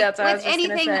 Exactly. Like, That's what I was just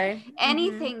going to say.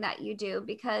 Anything that you do,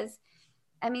 because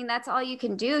I mean, that's all you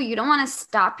can do. You don't want to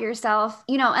stop yourself,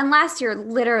 unless you're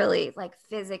literally like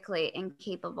physically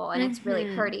incapable and it's really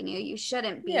hurting you. You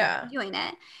shouldn't be doing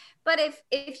it. But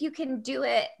if you can do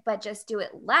it, but just do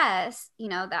it less,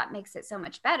 that makes it so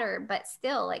much better. But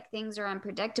still, like, things are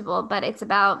unpredictable. But it's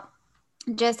about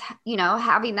just,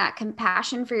 having that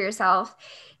compassion for yourself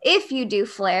if you do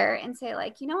flare, and say,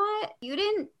 like, you know what? You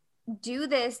didn't do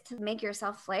this to make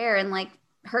yourself flare and like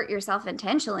hurt yourself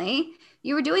intentionally.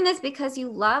 You were doing this because you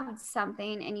loved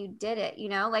something and you did it,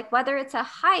 like whether it's a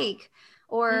hike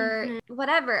or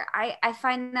whatever. I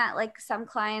find that like some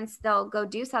clients, they'll go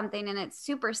do something and it's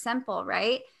super simple,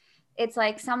 right? It's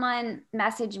like someone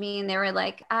messaged me and they were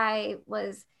like, I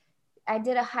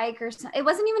did a hike or something. It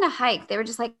wasn't even a hike. They were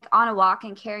just like on a walk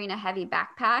and carrying a heavy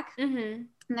backpack. And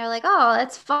they're like, oh,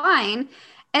 that's fine.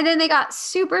 And then they got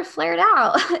super flared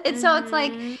out. And so it's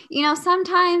like,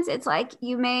 sometimes it's like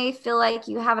you may feel like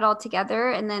you have it all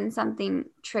together and then something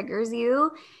triggers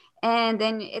you. And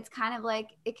then it's kind of like,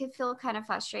 it could feel kind of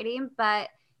frustrating, but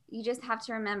you just have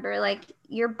to remember, like,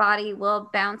 your body will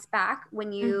bounce back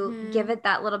when you give it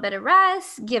that little bit of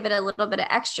rest, give it a little bit of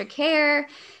extra care.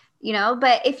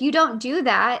 But if you don't do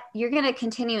that, you're going to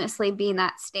continuously be in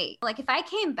that state. Like, if I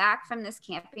came back from this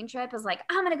camping trip, I was like,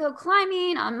 I'm going to go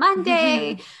climbing on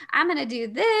Monday. I'm going to do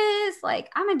this. Like,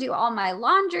 I'm going to do all my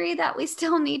laundry that we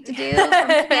still need to do from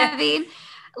camping.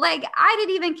 Like, I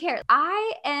didn't even care.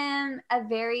 I am a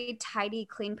very tidy,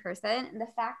 clean person. And the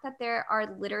fact that there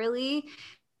are literally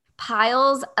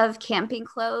piles of camping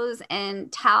clothes and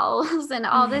towels and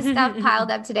all this stuff piled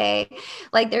up today.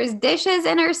 Like, there's dishes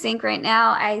in our sink right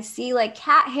now. I see like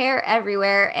cat hair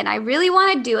everywhere and I really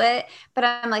want to do it, but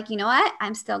I'm like, you know what?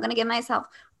 I'm still going to give myself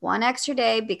one extra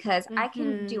day because I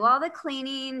can do all the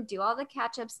cleaning, do all the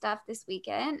catch up stuff this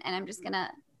weekend. And I'm just going to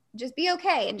just be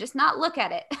okay and just not look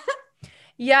at it.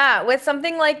 Yeah. With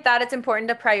something like that, it's important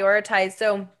to prioritize.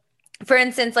 So for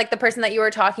instance, like the person that you were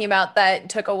talking about that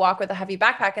took a walk with a heavy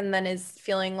backpack and then is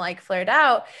feeling like flared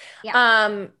out.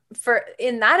 For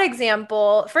in that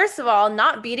example, first of all,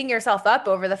 not beating yourself up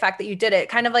over the fact that you did it,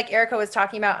 kind of like Erica was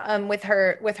talking about with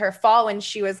her fall when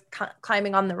she was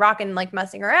climbing on the rock and like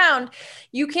messing around.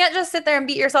 You can't just sit there and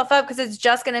beat yourself up because it's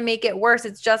just going to make it worse.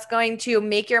 It's just going to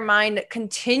make your mind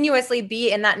continuously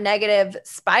be in that negative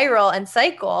spiral and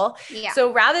cycle.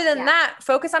 So rather than that,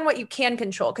 focus on what you can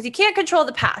control, because you can't control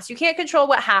the past. You can't control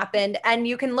what happened, and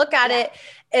you can look at it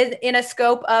in a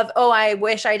scope of, oh, I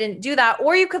wish I didn't do that.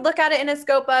 Or you could look at it in a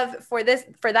scope of, for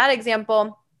that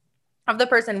example of the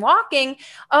person walking,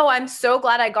 oh, I'm so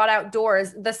glad I got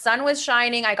outdoors. The sun was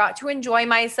shining. I got to enjoy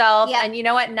myself. And you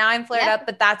know what? Now I'm flared up,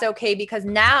 but that's okay, because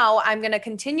now I'm going to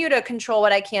continue to control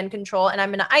what I can control. And I'm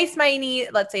going to ice my knee.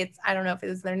 Let's say I don't know if it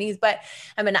was their knees, but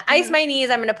I'm going to ice my knees.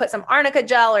 I'm going to put some arnica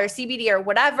gel or CBD or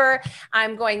whatever.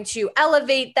 I'm going to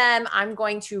elevate them. I'm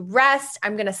going to rest.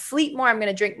 I'm going to sleep more. I'm going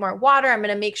to drink more water. I'm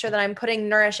going to make sure that I'm putting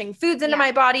nourishing foods into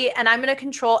my body, and I'm going to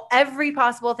control every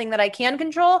possible thing that I can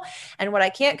control. And what I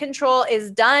can't control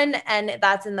is done, and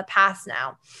that's in the past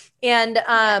now.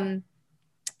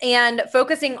 And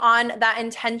focusing on that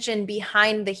intention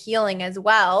behind the healing as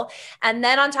well. And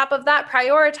then on top of that,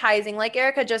 prioritizing, like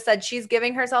Erica just said, she's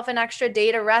giving herself an extra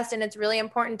day to rest. And it's really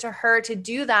important to her to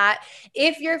do that.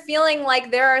 If you're feeling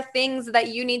like there are things that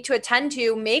you need to attend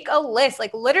to, make a list,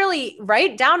 like literally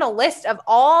write down a list of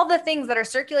all the things that are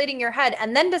circulating your head,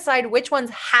 and then decide which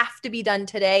ones have to be done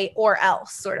today or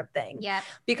else, sort of thing.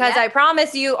 Because I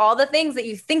promise you, all the things that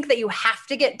you think that you have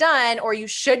to get done or you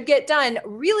should get done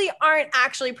really aren't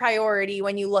actually priority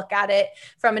when you look at it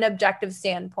from an objective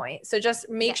standpoint. So just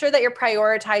make sure that you're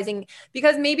prioritizing,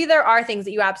 because maybe there are things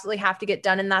that you absolutely have to get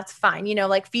done, and that's fine,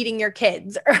 like feeding your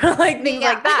kids or like things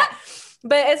like that.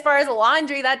 But as far as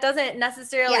laundry, that doesn't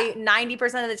necessarily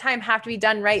 90% of the time have to be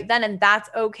done right then. And that's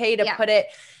okay to put it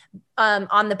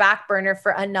on the back burner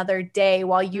for another day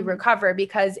while you recover.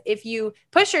 Because if you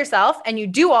push yourself and you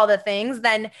do all the things,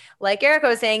 then like Erica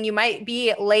was saying, you might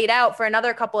be laid out for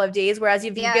another couple of days. Whereas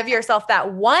if you give yourself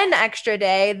that one extra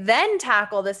day, then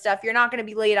tackle this stuff, you're not going to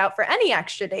be laid out for any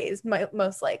extra days,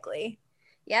 most likely.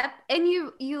 And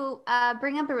you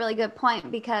bring up a really good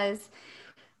point, because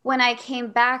when I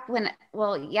came back,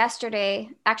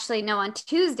 yesterday, actually, no, on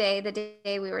Tuesday, the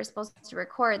day we were supposed to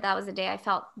record, that was the day I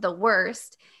felt the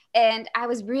worst. And I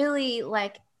was really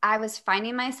like I was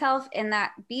finding myself in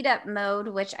that beat up mode,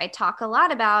 which I talk a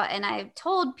lot about. And I've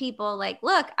told people like,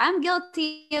 look, I'm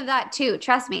guilty of that too.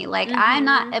 Trust me. Like I'm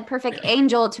not a perfect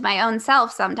angel to my own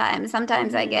self sometimes.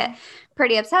 Sometimes I get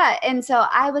pretty upset. And so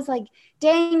I was like,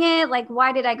 dang it. Like,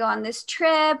 why did I go on this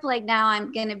trip? Like now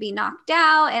I'm going to be knocked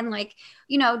out and like,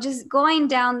 you know, just going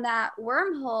down that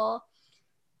wormhole.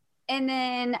 And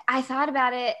then I thought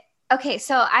about it. Okay,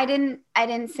 so I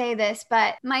didn't say this,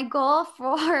 but my goal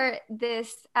for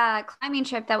this climbing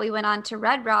trip that we went on to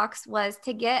Red Rocks was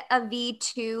to get a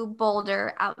V2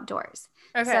 boulder outdoors.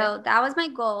 Okay. So that was my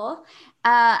goal.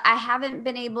 I haven't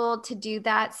been able to do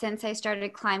that since I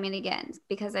started climbing again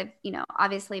because I've, you know,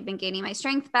 obviously been gaining my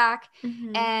strength back,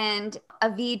 and a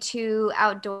V2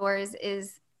 outdoors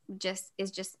is just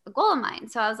a goal of mine.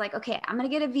 So I was like, okay, I'm gonna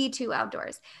get a V2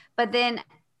 outdoors, but then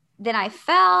I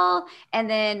fell and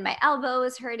then my elbow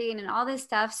was hurting and all this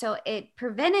stuff. So it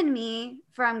prevented me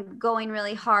from going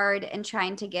really hard and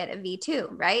trying to get a V2,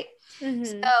 right?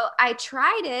 So I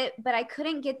tried it, but I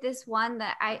couldn't get this one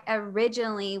that I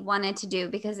originally wanted to do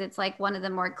because it's like one of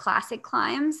the more classic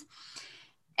climbs.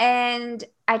 And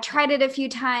I tried it a few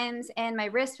times and my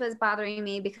wrist was bothering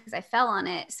me because I fell on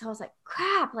it. So I was like,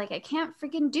 crap, like I can't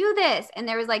freaking do this. And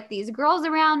there was like these girls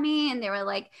around me and they were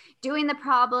like doing the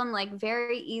problem like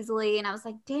very easily. And I was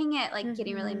like, dang it, like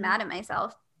getting really mad at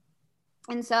myself.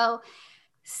 And so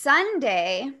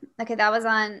Sunday, okay, that was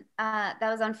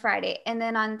on Friday. And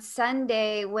then on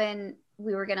Sunday when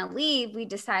we were going to leave, we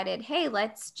decided, hey,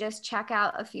 let's just check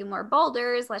out a few more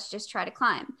boulders. Let's just try to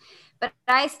climb. But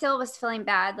I still was feeling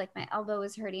bad. Like my elbow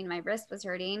was hurting. My wrist was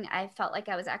hurting. I felt like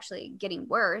I was actually getting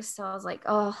worse. So I was like,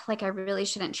 oh, like I really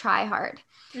shouldn't try hard.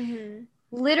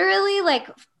 Literally like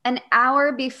an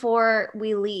hour before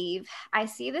we leave, I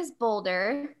see this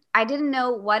boulder. I didn't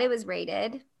know what it was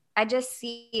rated. I just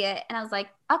see it. And I was like,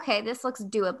 okay, this looks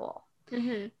doable.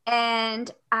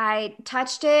 And I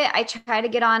touched it. I tried to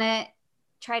get on it,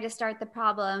 tried to start the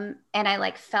problem, and I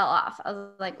like fell off. I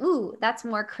was like, ooh, that's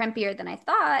more crimpier than I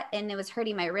thought. And it was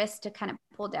hurting my wrist to kind of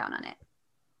pull down on it.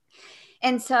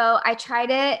 And so I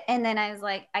tried it. And then I was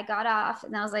like, I got off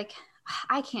and I was like,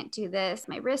 I can't do this.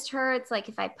 My wrist hurts. Like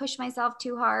if I push myself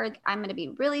too hard, I'm going to be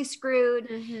really screwed,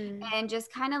 and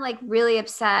just kind of like really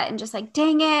upset and just like,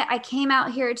 dang it. I came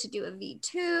out here to do a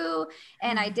V2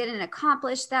 and I didn't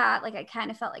accomplish that. Like I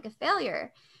kind of felt like a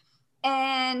failure.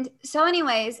 And so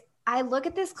anyways, I look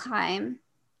at this climb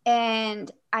and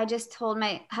I just told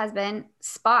my husband,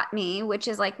 spot me, which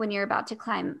is like when you're about to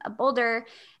climb a boulder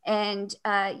and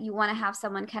you want to have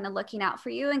someone kind of looking out for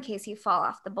you in case you fall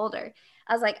off the boulder.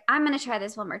 I was like, I'm going to try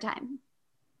this one more time.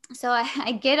 So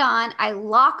I get on, I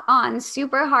lock on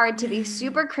super hard to these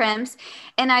super crimps,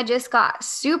 and I just got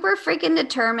super freaking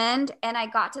determined, and I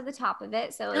got to the top of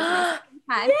it. So it was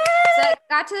my second time. So I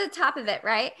got to the top of it,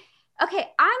 right? Okay,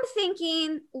 I'm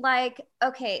thinking like,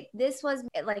 okay, this was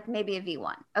like maybe a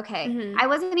V1. Okay, I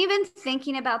wasn't even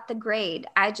thinking about the grade.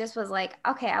 I just was like,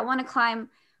 okay, I want to climb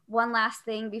one last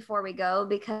thing before we go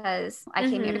because I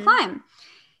came here to climb.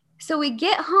 So we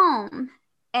get home,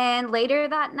 and later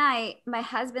that night, my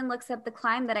husband looks up the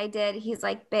climb that I did. He's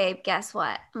like, babe, guess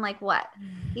what? I'm like, what?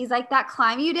 He's like, that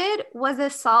climb you did was a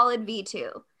solid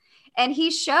V2. And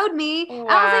he showed me. Wow.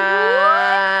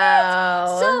 I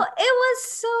was like, what? So it was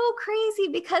so crazy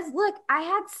because look, I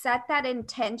had set that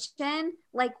intention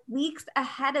like weeks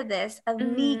ahead of this of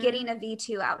me getting a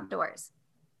V2 outdoors.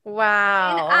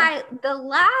 Wow. And the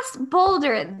last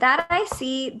boulder that I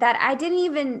see that I didn't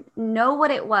even know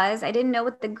what it was. I didn't know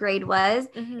what the grade was.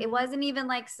 It wasn't even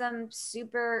like some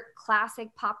super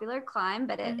classic popular climb,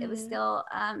 but it was still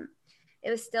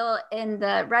in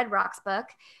the Red Rocks book.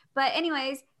 But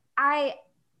anyways,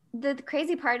 the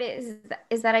crazy part is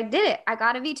that I did it. I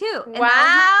got a V2. And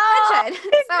wow.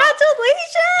 Congratulations.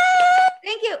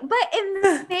 Thank you. But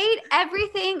it made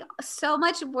everything so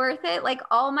much worth it. Like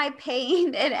all my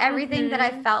pain and everything that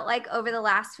I felt like over the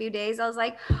last few days, I was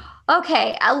like,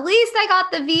 okay, at least I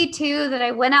got the V2 that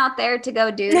I went out there to go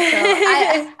do. So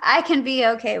I can be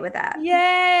okay with that.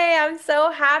 Yay. I'm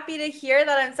so happy to hear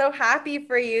that. I'm so happy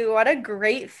for you. What a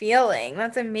great feeling.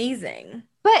 That's amazing.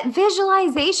 But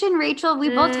visualization, Rachel, we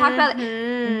both talked about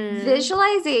it.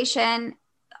 Visualization,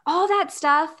 all that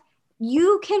stuff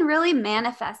you can really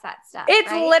manifest that stuff.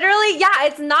 It's right? literally,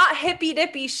 it's not hippy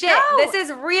dippy shit. No. This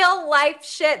is real life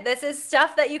shit. This is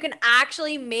stuff that you can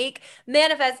actually make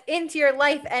manifest into your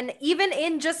life. And even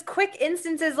in just quick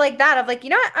instances like that of like, you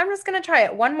know what, I'm just going to try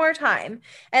it one more time.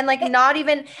 And like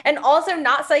and also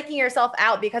not psyching yourself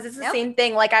out, because it's the same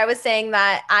thing. Like I was saying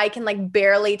that I can like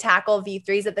barely tackle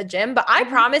V3s at the gym, but I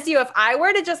promise you, if I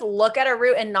were to just look at a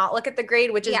route and not look at the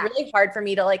grade, which is really hard for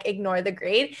me to like ignore the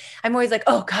grade, I'm always like,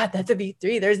 oh God, that's a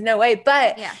V3. There's no way.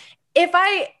 But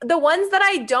the ones that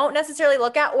I don't necessarily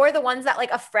look at, or the ones that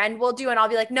like a friend will do and I'll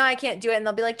be like, no, I can't do it. And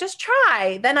they'll be like, just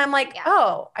try. Then I'm like,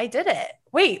 oh, I did it.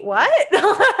 Wait, what?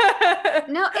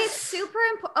 No, it's super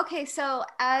important. Okay. So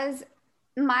as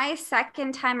my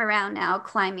second time around now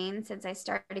climbing, since I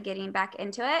started getting back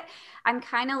into it, I'm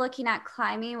kind of looking at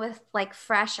climbing with like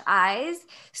fresh eyes.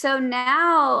 So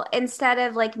now instead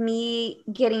of like me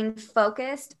getting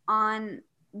focused on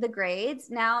the grades,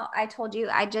 now I told you,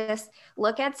 I just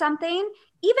look at something,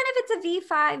 even if it's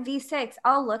a V5, V6,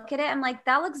 I'll look at it. I'm like,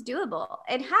 that looks doable.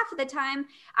 And half of the time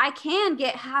I can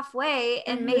get halfway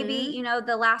and maybe, you know,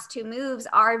 the last two moves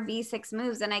are V6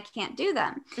 moves and I can't do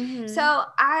them. So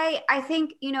I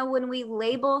think, you know, when we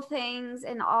label things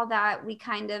and all that, we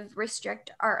kind of restrict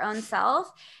our own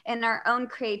self and our own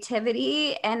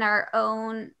creativity and our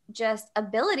own just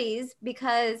abilities,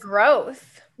 because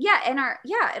growth.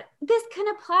 This can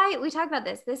apply. We talk about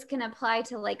this can apply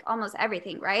to like almost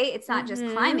everything, right? It's not just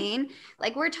climbing.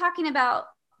 Like we're talking about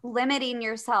limiting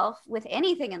yourself with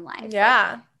anything in life.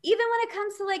 Yeah. Like, even when it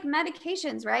comes to like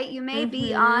medications, right? You may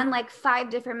be on like 5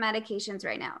 different medications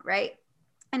right now, right?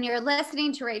 And you're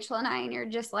listening to Rachel and I, and you're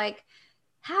just like,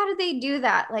 how do they do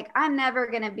that? Like, I'm never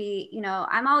going to be, you know,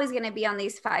 I'm always going to be on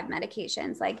these 5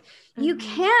 medications. Like, you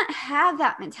can't have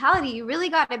that mentality. You really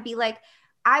got to be like,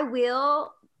 I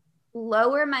will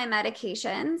lower my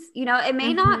medications. You know, it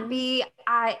may not be,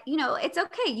 you know, it's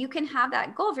okay. You can have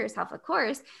that goal for yourself, of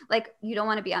course. Like, you don't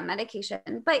want to be on medication,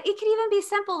 but it could even be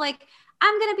simple. Like,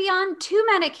 I'm going to be on 2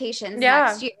 medications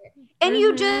next year. And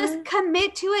you just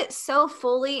commit to it so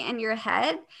fully in your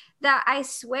head that I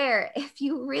swear, if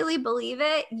you really believe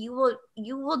it, you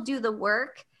will do the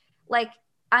work. Like,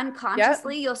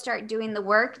 unconsciously, you'll start doing the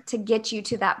work to get you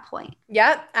to that point.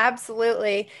 Yep,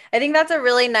 absolutely. I think that's a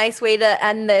really nice way to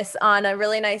end this, on a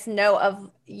really nice note of,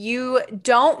 you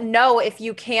don't know if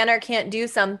you can or can't do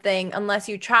something unless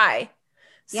you try.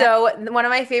 So one of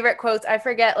my favorite quotes, I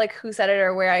forget like who said it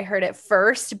or where I heard it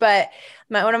first, but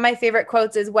one of my favorite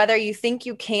quotes is, whether you think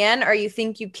you can or you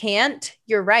think you can't,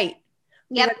 you're right.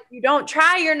 If you don't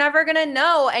try, you're never going to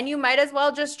know, and you might as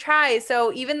well just try.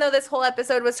 So even though this whole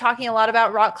episode was talking a lot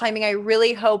about rock climbing, I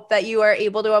really hope that you are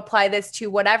able to apply this to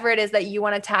whatever it is that you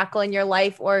want to tackle in your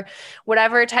life, or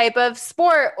whatever type of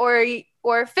sport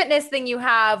or fitness thing you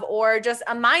have, or just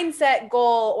a mindset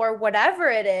goal, or whatever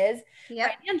it is,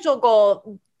 financial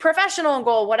goal, professional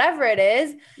goal, whatever it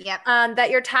is,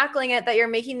 that you're tackling it, that you're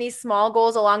making these small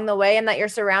goals along the way, and that you're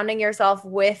surrounding yourself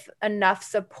with enough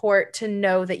support to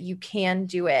know that you can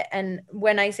do it. And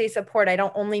when I say support, I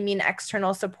don't only mean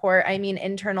external support, I mean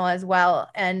internal as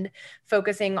well, and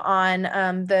focusing on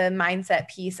the mindset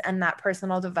piece and that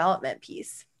personal development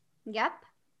piece. Yep.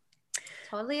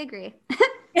 Totally agree.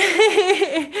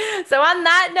 So on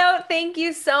that note, thank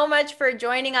you so much for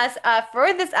joining us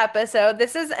for this episode.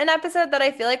 This is an episode that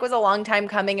I feel like was a long time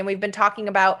coming, and we've been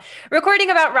recording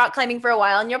about rock climbing for a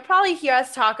while, and you'll probably hear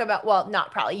us talk about, well,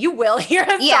 not probably, you will hear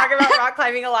us talk about rock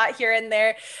climbing a lot here and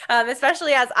there,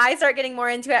 especially as I start getting more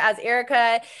into it, as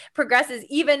Erica progresses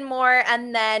even more.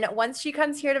 And then once she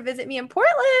comes here to visit me in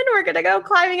Portland, we're going to go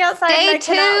climbing outside. Stay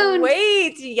tuned. I cannot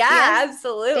wait. Yeah,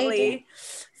 absolutely.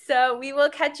 So we will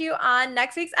catch you on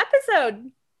next week's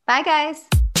episode. Bye, guys.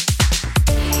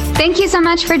 Thank you so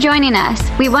much for joining us.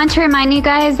 We want to remind you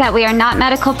guys that we are not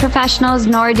medical professionals,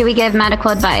 nor do we give medical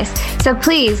advice. So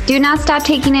please do not stop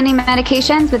taking any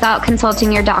medications without consulting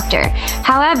your doctor.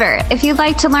 However, if you'd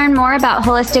like to learn more about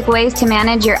holistic ways to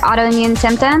manage your autoimmune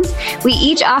symptoms, we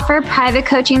each offer private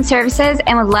coaching services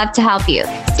and would love to help you.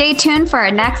 Stay tuned for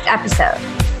our next episode.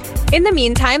 In the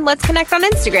meantime, let's connect on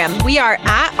Instagram. We are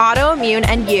at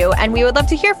autoimmuneandyou, and we would love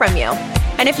to hear from you.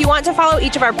 And if you want to follow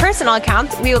each of our personal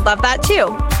accounts, we would love that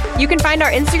too. You can find our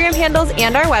Instagram handles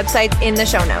and our websites in the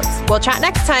show notes. We'll chat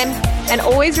next time. And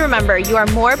always remember, you are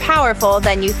more powerful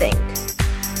than you think.